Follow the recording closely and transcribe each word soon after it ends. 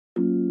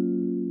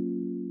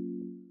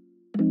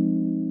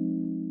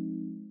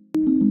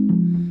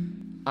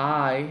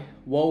I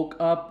woke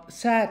up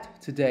sad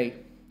today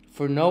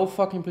for no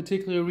fucking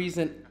particular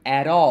reason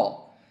at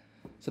all.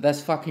 So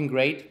that's fucking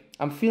great.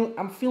 I'm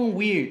feeling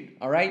weird,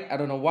 all right? I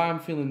don't know why I'm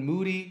feeling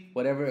moody,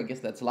 whatever, I guess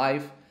that's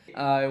life.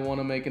 I want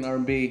to make an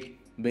R&B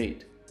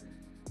beat.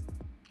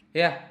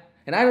 Yeah,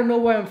 and I don't know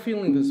why I'm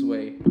feeling this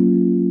way.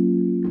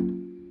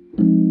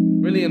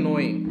 Really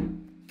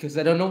annoying, because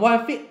I don't know why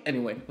I feel.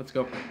 Anyway, let's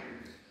go.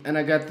 And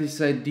I got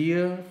this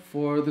idea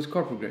for this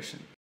chord progression.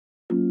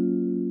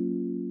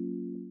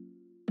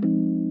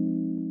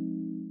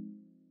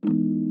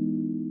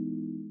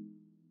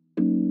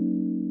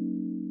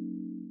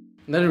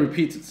 And then it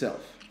repeats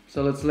itself.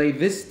 So let's lay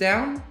this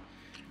down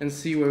and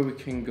see where we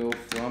can go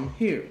from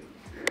here.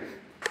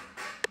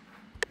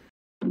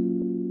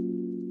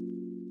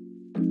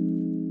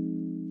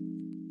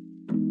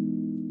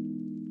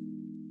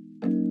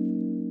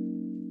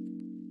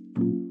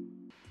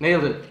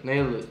 Nailed it,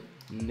 nailed it.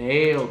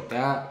 Nailed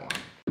that one.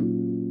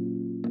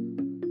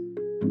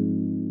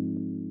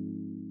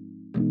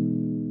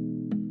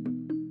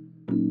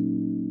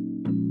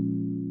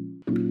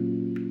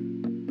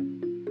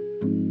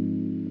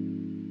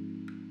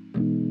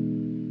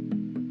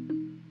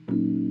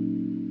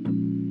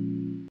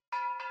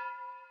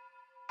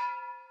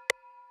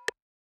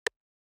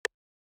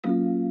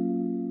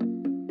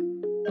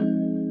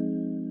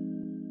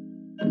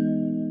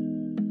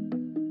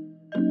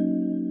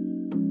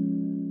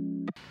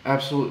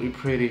 Absolutely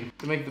pretty.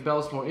 To make the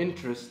bells more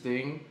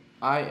interesting,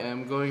 I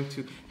am going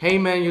to... Hey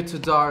man, you're too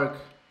dark.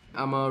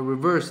 I'ma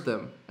reverse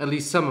them. At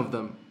least some of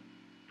them.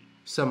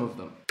 Some of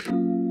them.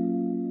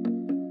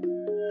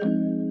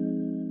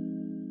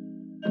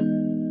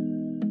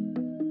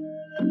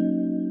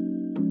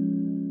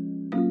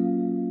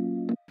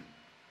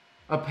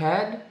 A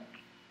pad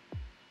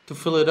to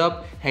fill it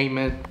up. Hey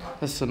man,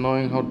 that's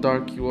annoying how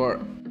dark you are.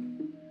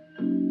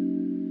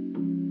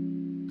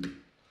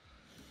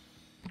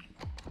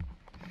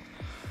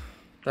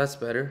 That's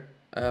better.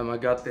 I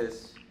got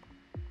this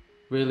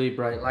really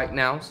bright light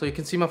now, so you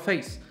can see my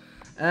face.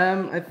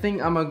 I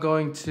think I'm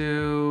going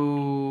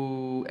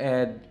to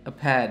add a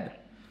pad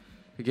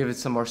to give it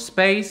some more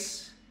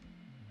space,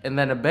 and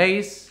then a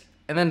bass,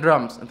 and then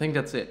drums. I think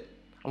that's it.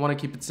 I want to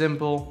keep it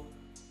simple,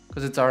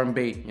 because it's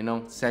R&B, you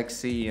know,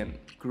 sexy and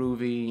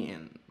groovy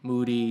and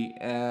moody.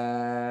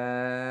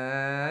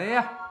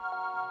 Yeah.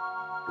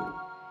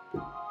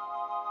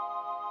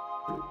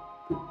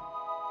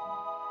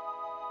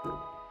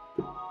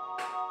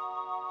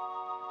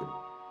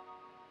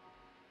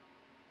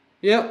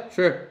 Yeah,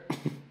 sure.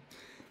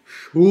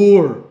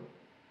 Sure.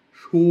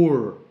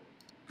 Woohoo!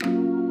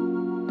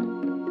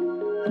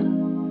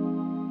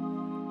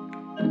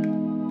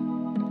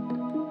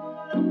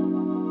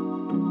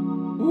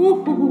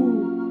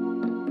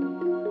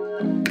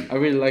 I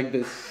really like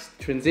this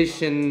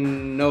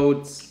transition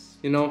notes,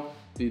 you know?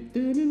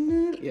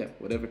 Yeah,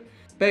 whatever.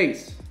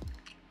 Bass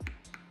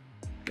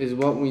is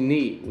what we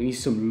need. We need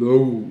some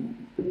low.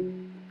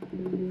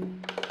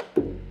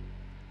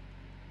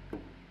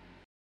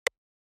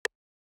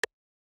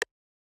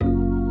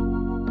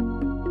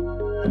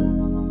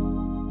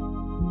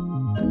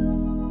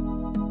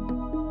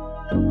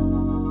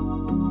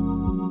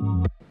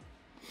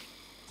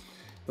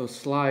 Those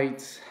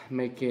slides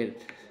make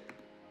it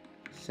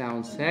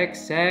sound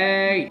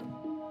sexy.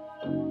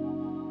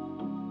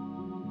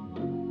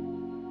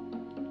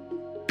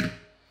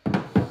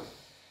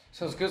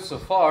 Sounds good so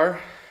far,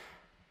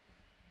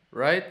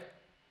 right?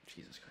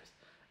 Jesus Christ.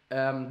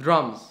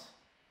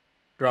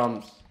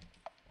 Drums.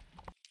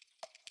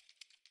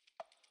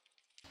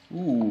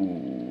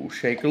 Ooh,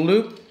 shaker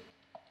loop.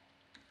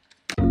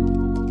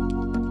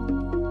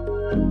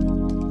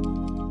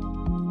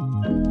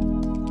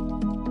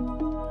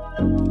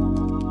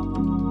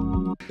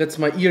 That's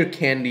my ear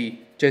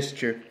candy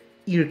gesture.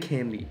 Ear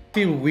candy. I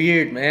feel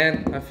weird,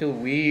 man. I feel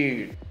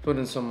weird. Let's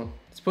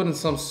put in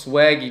some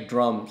swaggy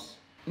drums.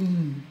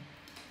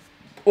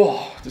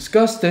 Oh,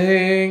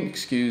 disgusting.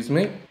 Excuse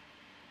me.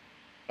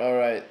 All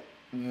right,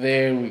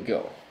 there we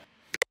go.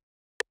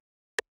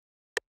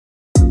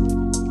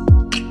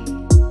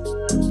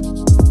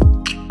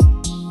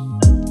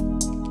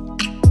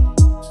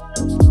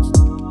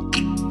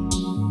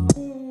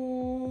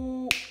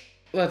 Ooh,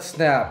 let's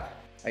snap.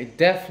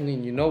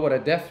 You know what I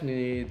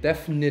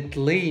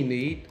definitely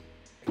need?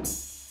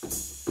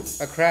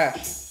 A crash.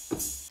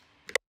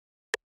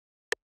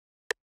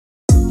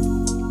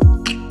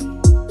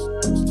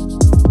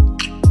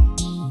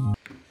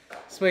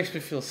 This makes me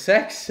feel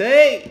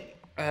sexy.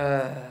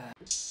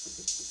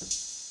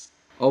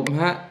 Open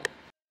hat.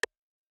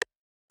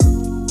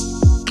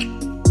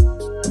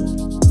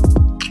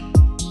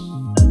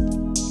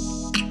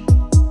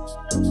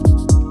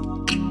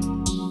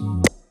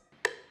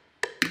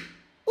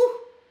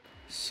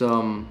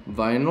 Some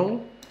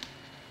vinyl.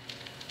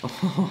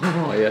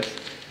 Oh yes.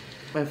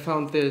 I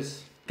found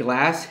this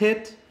glass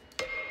hit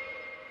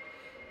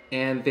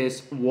and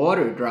this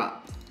water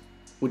drop,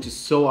 which is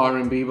so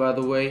R&B, by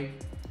the way.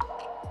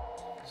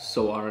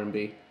 So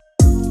R&B.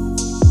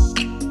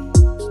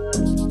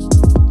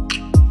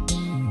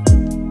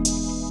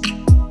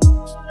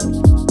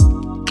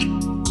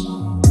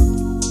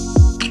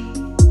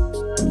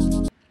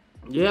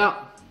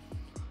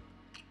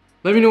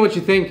 Let me know what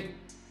you think.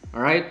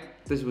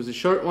 Alright, this was a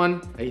short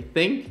one, I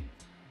think.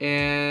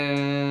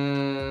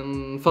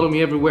 And follow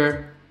me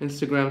everywhere.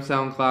 Instagram,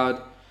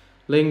 SoundCloud.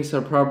 Links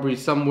are probably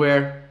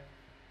somewhere.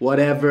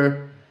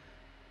 Whatever.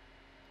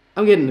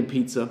 I'm getting the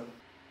pizza.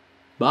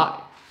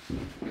 Bye.